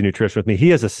co-founded Ancient Nutrition with me. He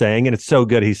has a saying, and it's so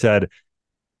good. He said,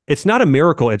 "It's not a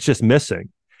miracle; it's just missing."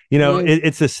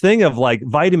 It's this thing of like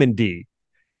vitamin D.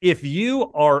 If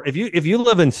you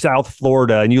live in South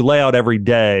Florida and you lay out every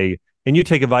day and you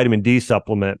take a vitamin D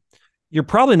supplement, you're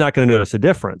probably not going to notice a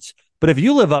difference. But if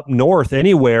you live up north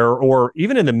anywhere, or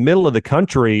even in the middle of the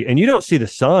country, and you don't see the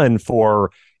sun for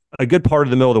a good part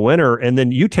of the middle of the winter, and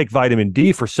then you take vitamin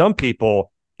D, for some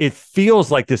people, it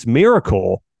feels like this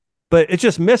miracle, but it's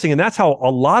just missing. And that's how a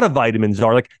lot of vitamins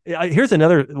are. Like, here's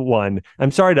another one.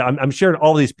 I'm sharing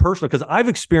all these personal, because I've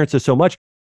experienced this so much.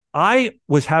 I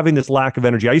was having this lack of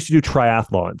energy. I used to do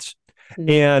triathlons,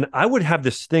 and I would have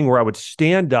this thing where I would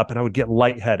stand up and I would get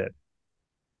lightheaded.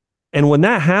 And when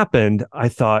that happened, I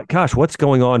thought, gosh, what's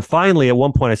going on? Finally, at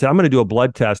one point, I said, I'm going to do a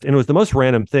blood test. And it was the most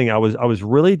random thing. I was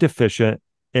really deficient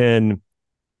in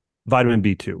vitamin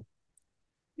B2.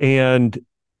 And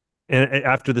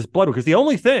after this blood work, because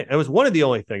it was one of the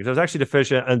only things. I was actually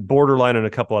deficient and borderline in a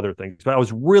couple other things, but I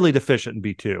was really deficient in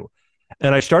B2.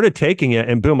 And I started taking it,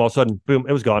 and boom, all of a sudden, boom,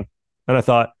 it was gone. And I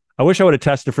thought, I wish I would have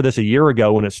tested for this a year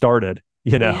ago when it started.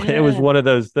 It was one of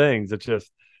those things. It's just.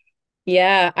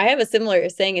 Yeah, I have a similar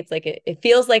saying. It's like, it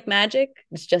feels like magic.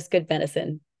 It's just good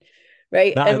medicine,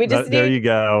 right? And we just there you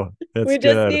go. We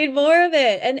just need more of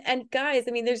it. And guys,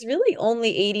 I mean, there's really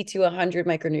only 80 to 100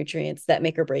 micronutrients that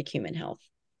make or break human health,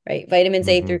 right? Vitamins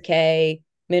A through K,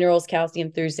 minerals,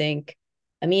 calcium through zinc,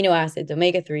 amino acids,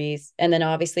 omega-3s, and then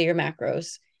obviously your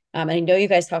macros. And I know you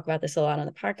guys talk about this a lot on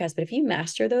the podcast, but if you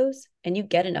master those and you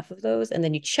get enough of those, and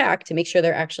then you check to make sure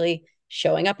they're actually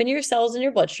showing up in your cells in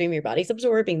your bloodstream, your body's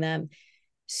absorbing them,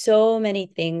 so many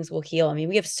things will heal. I mean,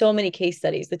 we have so many case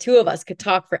studies. The two of us could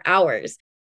talk for hours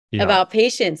about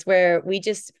patients where we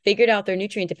just figured out their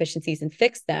nutrient deficiencies and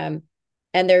fixed them,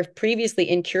 and their previously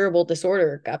incurable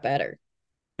disorder got better.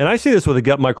 And I see this with the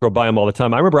gut microbiome all the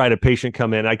time. I remember I had a patient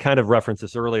come in. I kind of referenced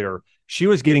this earlier. She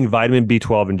was getting vitamin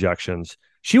B12 injections.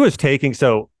 She was taking,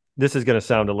 so this is going to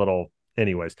sound a little,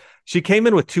 anyways, she came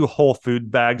in with 2 whole food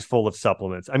bags full of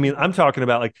supplements. I mean, I'm talking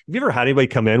about, like, have you ever had anybody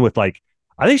come in with, like,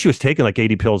 I think she was taking like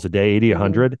 80 pills a day, 80,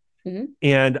 100.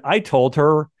 And I told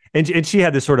her, and she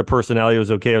had this sort of personality. It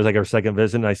was okay. It was like our second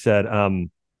visit. And I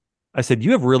said,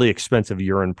 you have really expensive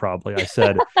urine, probably. I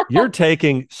said, you're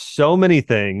taking so many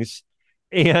things.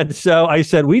 And so I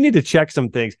said, we need to check some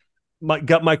things. My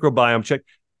gut microbiome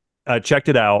checked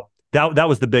it out. That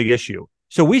was the big issue.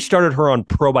 So we started her on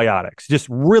probiotics, just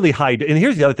really high. And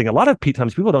here's the other thing. A lot of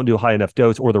times people don't do high enough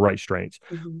dose or the right strains.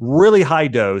 Really high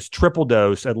dose, triple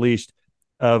dose at least,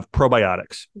 of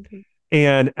probiotics.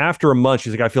 And after a month,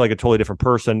 she's like, I feel like a totally different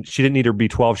person. She didn't need her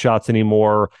B12 shots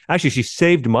anymore. Actually, she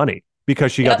saved money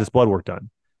because she got this blood work done.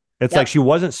 It's like she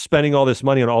wasn't spending all this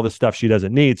money on all this stuff she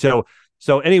doesn't need.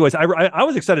 So anyways, I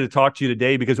was excited to talk to you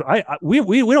today because we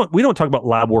don't talk about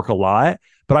lab work a lot,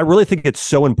 but I really think it's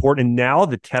so important. And now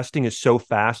the testing is so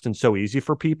fast and so easy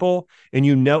for people, and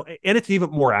and it's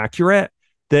even more accurate,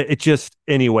 that it just,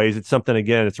 anyways, it's something,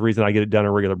 again, it's the reason I get it done on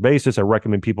a regular basis. I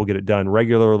recommend people get it done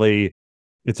regularly.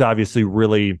 It's obviously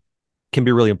can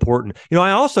be really important.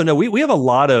 I also know we have a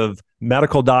lot of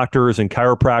medical doctors and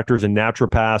chiropractors and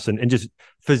naturopaths and just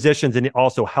physicians and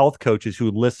also health coaches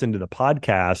who listen to the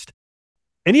podcast.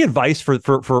 Any advice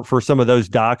for some of those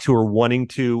docs who are wanting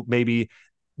to maybe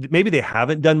they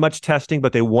haven't done much testing,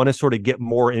 but they want to sort of get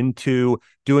more into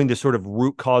doing this sort of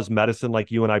root cause medicine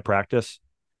like you and I practice?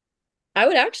 I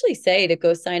would actually say to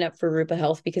go sign up for Rupa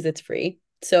Health, because it's free.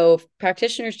 So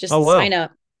practitioners just sign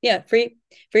up. Yeah, free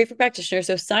for practitioners.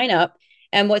 So sign up.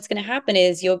 And what's going to happen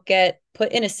is you'll get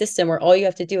put in a system where all you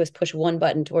have to do is push one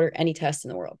button to order any test in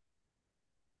the world.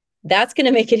 That's going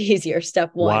to make it easier.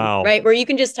 Step one, right? Where you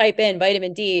can just type in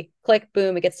vitamin D, click,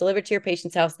 boom, it gets delivered to your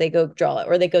patient's house. They go draw it,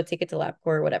 or they go take it to LabCorp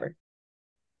or whatever.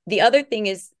 The other thing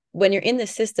is when you're in the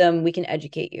system, we can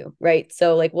educate you, right?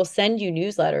 So like we'll send you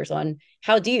newsletters on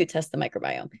how do you test the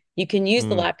microbiome. You can use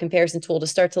the lab comparison tool to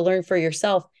start to learn for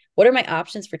yourself, what are my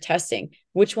options for testing?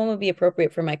 Which one would be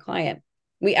appropriate for my client?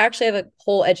 We actually have a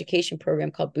whole education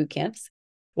program called boot camps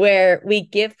where we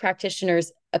give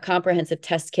practitioners a comprehensive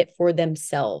test kit for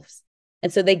themselves.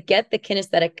 And so they get the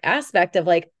kinesthetic aspect of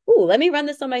like, ooh, let me run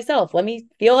this on myself. Let me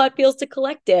feel how it feels to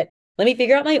collect it. Let me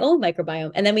figure out my own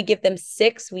microbiome. And then we give them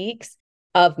 6 weeks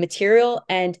of material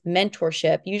and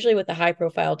mentorship, usually with a high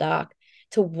profile doc,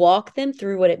 to walk them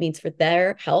through what it means for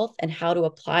their health and how to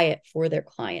apply it for their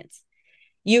clients.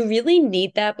 You really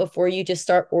need that before you just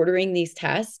start ordering these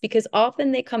tests, because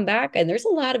often they come back and there's a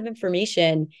lot of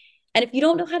information. And if you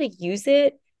don't know how to use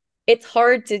it, it's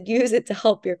hard to use it to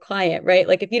help your client, right?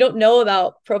 Like if you don't know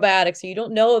about probiotics or you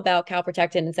don't know about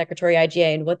calprotectin and secretory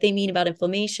IgA and what they mean about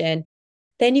inflammation,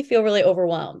 then you feel really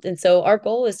overwhelmed. And so our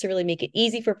goal is to really make it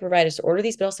easy for providers to order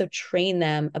these, but also train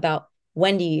them about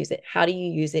when do you use it? How do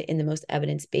you use it in the most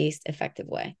evidence-based, effective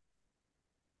way?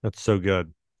 That's so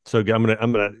good. So good.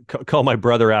 I'm gonna call my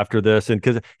brother after this, and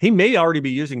because he may already be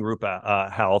using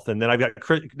Rupa Health, and then I've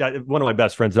got one of my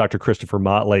best friends, Dr. Christopher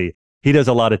Motley. He does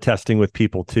a lot of testing with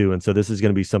people too, and so this is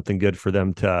going to be something good for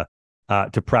them to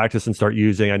practice and start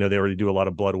using. I know they already do a lot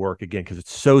of blood work again because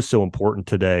it's so important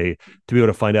today to be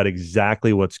able to find out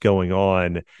exactly what's going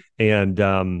on, and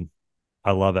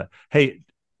I love it. Hey,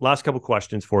 last couple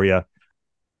questions for you.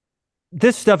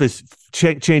 This stuff is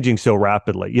changing so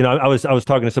rapidly. You know, I was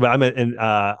talking to somebody.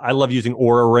 I love using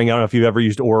Aura Ring. I don't know if you've ever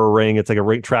used Aura Ring. It's like a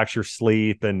ring, tracks your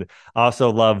sleep, and I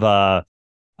also love.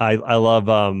 I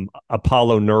love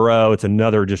Apollo Neuro. It's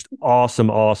another just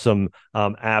awesome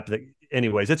app that.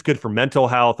 Anyways, it's good for mental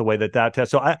health. The way that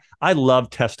tests. So I love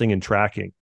testing and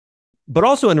tracking. But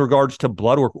also in regards to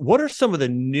blood work, what are some of the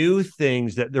new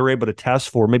things that they're able to test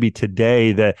for maybe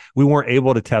today that we weren't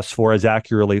able to test for as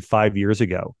accurately 5 years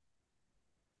ago?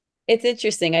 It's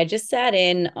interesting. I just sat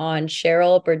in on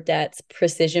Cheryl Burdett's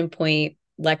Precision Point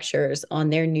lectures on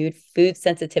their new food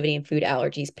sensitivity and food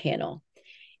allergies panel.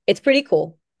 It's pretty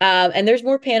cool. And there's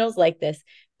more panels like this,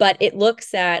 but it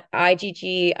looks at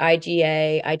IgG,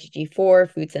 IgA, IgG4,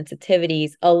 food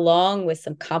sensitivities, along with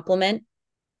some complement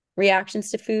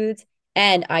reactions to foods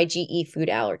and IgE food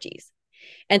allergies.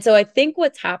 And so I think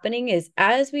what's happening is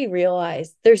as we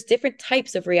realize there's different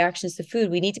types of reactions to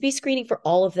food, we need to be screening for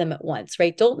all of them at once,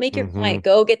 right? Don't make your client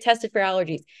go get tested for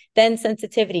allergies, then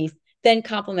sensitivities, then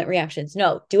complement reactions.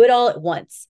 No, do it all at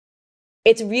once.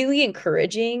 It's really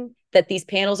encouraging that these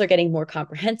panels are getting more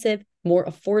comprehensive, more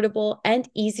affordable, and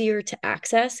easier to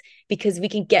access because we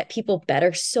can get people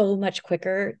better so much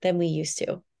quicker than we used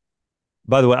to.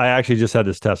 By the way, I actually just had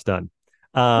this test done.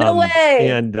 No way.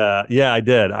 And yeah, I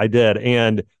did.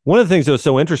 And one of the things that was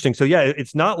so interesting. So yeah,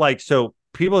 it's not like, so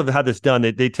people have had this done.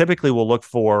 They typically will look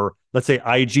for, let's say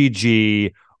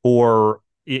IgG or,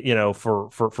 you know,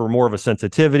 for more of a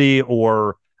sensitivity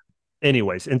or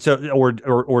anyways. And so,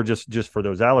 or just for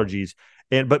those allergies.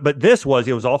 And, but this was,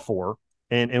 it was all four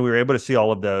and we were able to see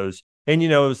all of those. And, you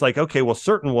know, it was like, okay, well,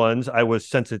 certain ones I was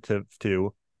sensitive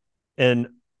to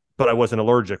but I wasn't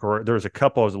allergic, or there was a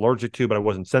couple I was allergic to, but I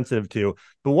wasn't sensitive to.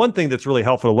 But one thing that's really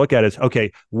helpful to look at is,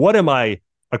 okay, what am I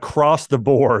across the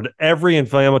board? Every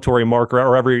inflammatory marker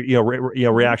or every,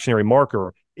 reactionary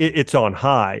marker, it's on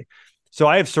high. So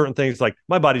I have certain things like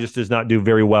my body just does not do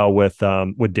very well with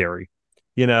dairy,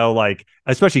 you know, like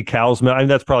especially cow's milk. I mean,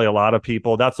 that's probably a lot of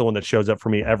people. That's the one that shows up for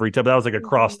me every time. But that was like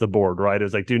across the board, right? It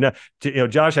was like,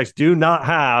 Josh, I do not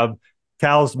have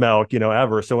cow's milk,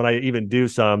 ever. So when I even do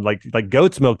some like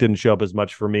goat's milk didn't show up as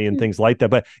much for me and things like that.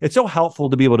 But it's so helpful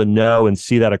to be able to know and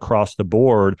see that across the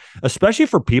board, especially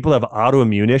for people that have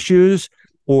autoimmune issues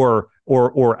or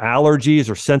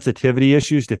allergies or sensitivity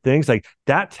issues to things like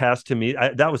that. Test to me,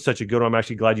 that was such a good one. I'm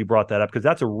actually glad you brought that up because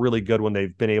that's a really good one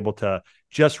they've been able to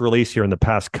just release here in the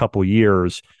past couple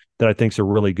years that I think is a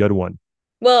really good one.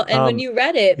 Well, and when you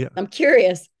read it, yeah. I'm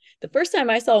curious. The first time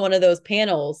I saw one of those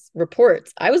panels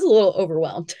reports, I was a little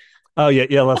overwhelmed. Oh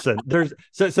yeah. Listen, there's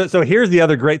so here's the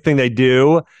other great thing they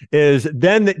do is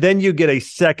then you get a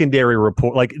secondary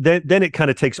report. Like then it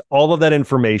kind of takes all of that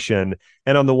information,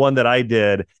 and on the one that I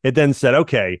did, it then said,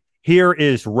 okay, here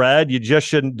is red, you just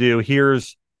shouldn't do.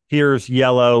 Here's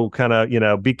yellow, kind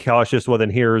of be cautious. Well,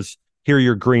 then here are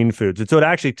your green foods, and so it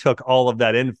actually took all of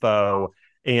that info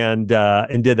and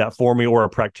did that for me, or a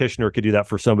practitioner could do that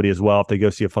for somebody as well if they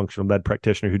go see a functional med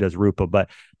practitioner who does Rupa. But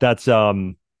that's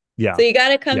yeah. So you got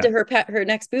to come to her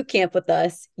next boot camp with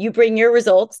us. You bring your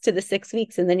results to the 6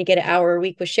 weeks, and then you get an hour a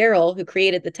week with Cheryl, who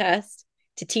created the test,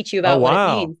 to teach you about what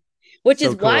it means, which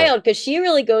is wild because she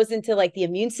really goes into like the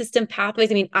immune system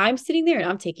pathways. I mean, I'm sitting there and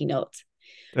I'm taking notes.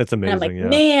 That's And I'm amazing. like, Yeah.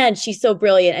 man, she's so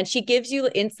brilliant. And she gives you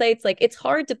insights. Like, it's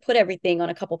hard to put everything on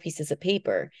a couple pieces of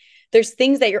paper. There's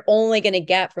things that you're only going to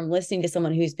get from listening to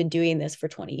someone who's been doing this for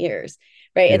 20 years.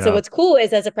 Right. And so Yeah. what's cool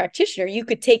is, as a practitioner, you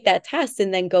could take that test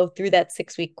and then go through that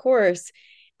 6-week course.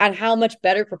 And how much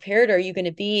better prepared are you going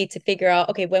to be to figure out,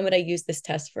 okay, when would I use this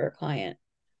test for a client?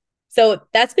 So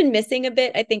that's been missing a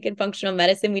bit, I think, in functional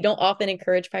medicine. We don't often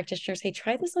encourage practitioners, hey,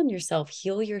 try this on yourself,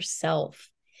 heal yourself.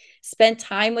 Spend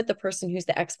time with the person who's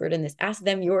the expert in this. Ask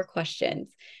them your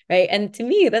questions, right? And to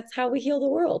me, that's how we heal the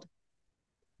world.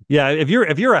 Yeah, if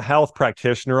you're a health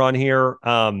practitioner on here,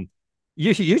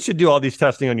 you should do all these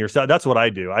testing on yourself. That's what I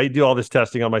do. I do all this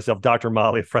testing on myself. Dr.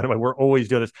 Molly, a friend of mine, we're always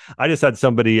doing this. I just had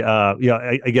somebody,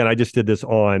 again, I just did this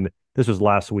this was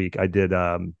last week. I did,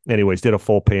 did a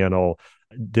full panel,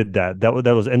 did that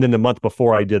was, and then the month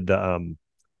before I did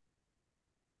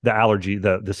the allergy,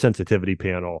 the sensitivity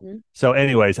panel. Mm-hmm. So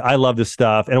anyways, I love this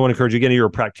stuff. And I want to encourage you, again, you're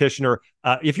a practitioner.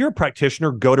 If you're a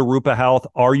practitioner, go to Rupa Health,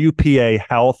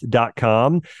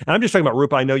 rupahealth.com. And I'm just talking about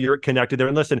Rupa. I know you're connected there.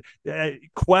 And listen,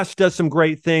 Quest does some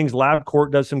great things.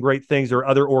 LabCorp does some great things. There are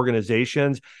other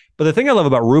organizations. But the thing I love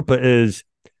about Rupa is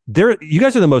you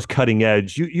guys are the most cutting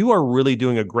edge. You are really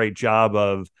doing a great job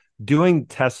of doing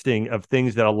testing of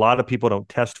things that a lot of people don't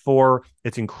test for.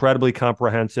 It's incredibly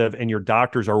comprehensive, and your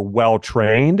doctors are well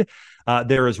trained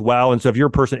there as well. And so if you're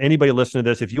a person, anybody listening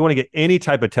to this, if you want to get any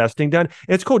type of testing done,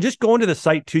 it's cool. Just go into the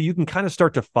site too. You can kind of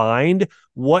start to find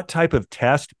what type of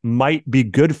test might be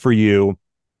good for you.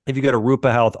 If you go to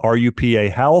Rupa Health,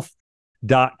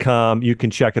 rupahealth.com, you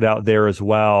can check it out there as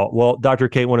well. Well, Dr.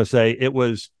 Kate, I want to say it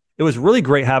was really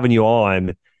great having you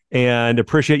on. And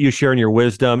appreciate you sharing your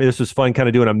wisdom. This was fun, kind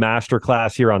of doing a master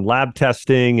class here on lab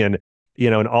testing and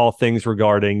all things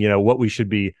regarding, what we should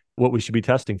be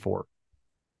testing for.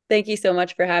 Thank you so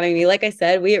much for having me. Like I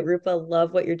said, we at Rupa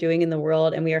love what you're doing in the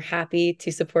world, and we are happy to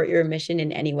support your mission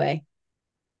in any way.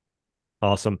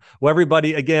 Awesome. Well,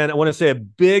 everybody, again, I want to say a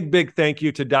big, big thank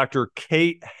you to Dr.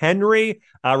 Kate Henry.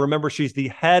 Remember, she's the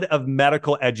head of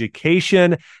medical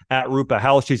education at Rupa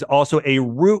Health. She's also a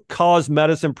root cause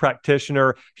medicine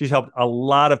practitioner. She's helped a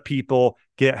lot of people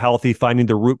get healthy, finding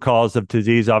the root cause of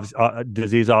disease.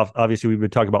 Obviously, we've been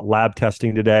talking about lab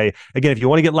testing today. Again, if you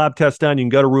want to get lab tests done, you can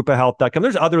go to rupahealth.com.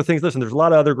 There's other things. Listen, there's a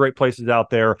lot of other great places out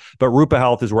there, but Rupa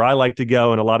Health is where I like to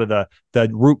go, and a lot of the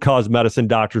root cause medicine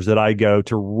doctors that I go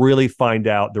to really find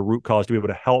out the root cause to be able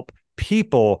to help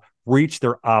people reach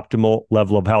their optimal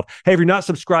level of health. Hey, if you're not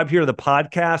subscribed here to the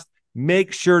podcast,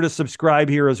 make sure to subscribe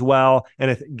here as well. And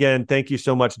again, thank you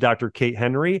so much, Dr. Kate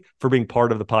Henry, for being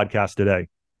part of the podcast today.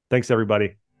 Thanks,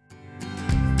 everybody.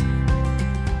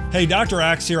 Hey, Dr.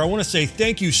 Axe here. I want to say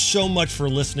thank you so much for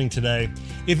listening today.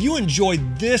 If you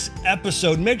enjoyed this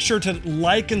episode, make sure to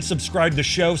like and subscribe to the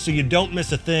show so you don't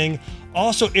miss a thing.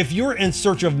 Also, if you're in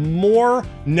search of more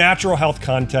natural health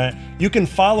content, you can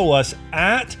follow us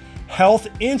at Health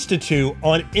Institute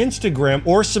on Instagram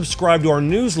or subscribe to our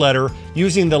newsletter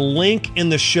using the link in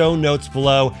the show notes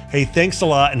below. Hey, thanks a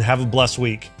lot and have a blessed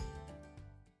week.